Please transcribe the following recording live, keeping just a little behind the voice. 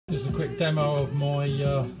This is a quick demo of my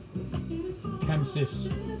Chamsys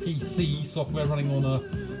PC software running on a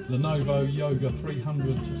Lenovo Yoga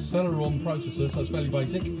 300 Celeron processor, so it's fairly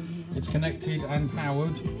basic. It's connected and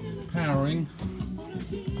powering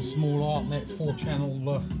a small Artnet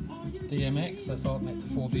 4-channel DMX. That's Artnet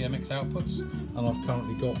to 4 DMX outputs, and I've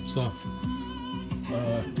currently got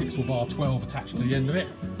Pixel Bar 12 attached to the end of it.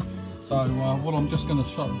 So what I'm just going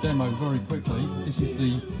to demo very quickly, this is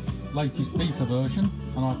the latest beta version,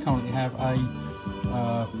 and I currently have a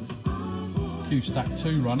QStack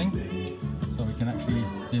 2 running, so we can actually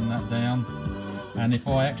dim that down. And if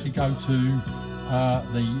I actually go to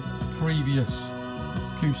the previous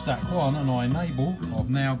QStack 1 and I enable, I've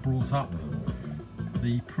now brought up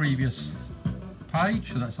the previous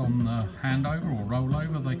page, so that's on handover or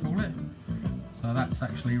rollover they call it. So that's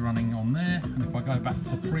actually running on there, and if I go back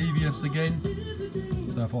to previous again,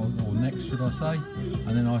 so if I, or next should I say,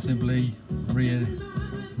 and then I simply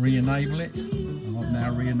re-enable it, and I've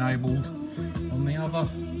now re-enabled on the other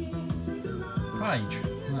page,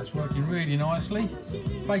 and that's working really nicely.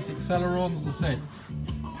 Basic Celeron, as I said,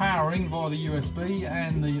 powering via the USB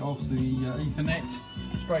and the obviously Ethernet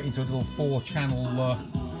straight into a little 4-channel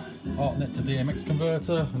Artnet to DMX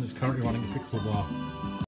converter, and it's currently running a Pixel Bar.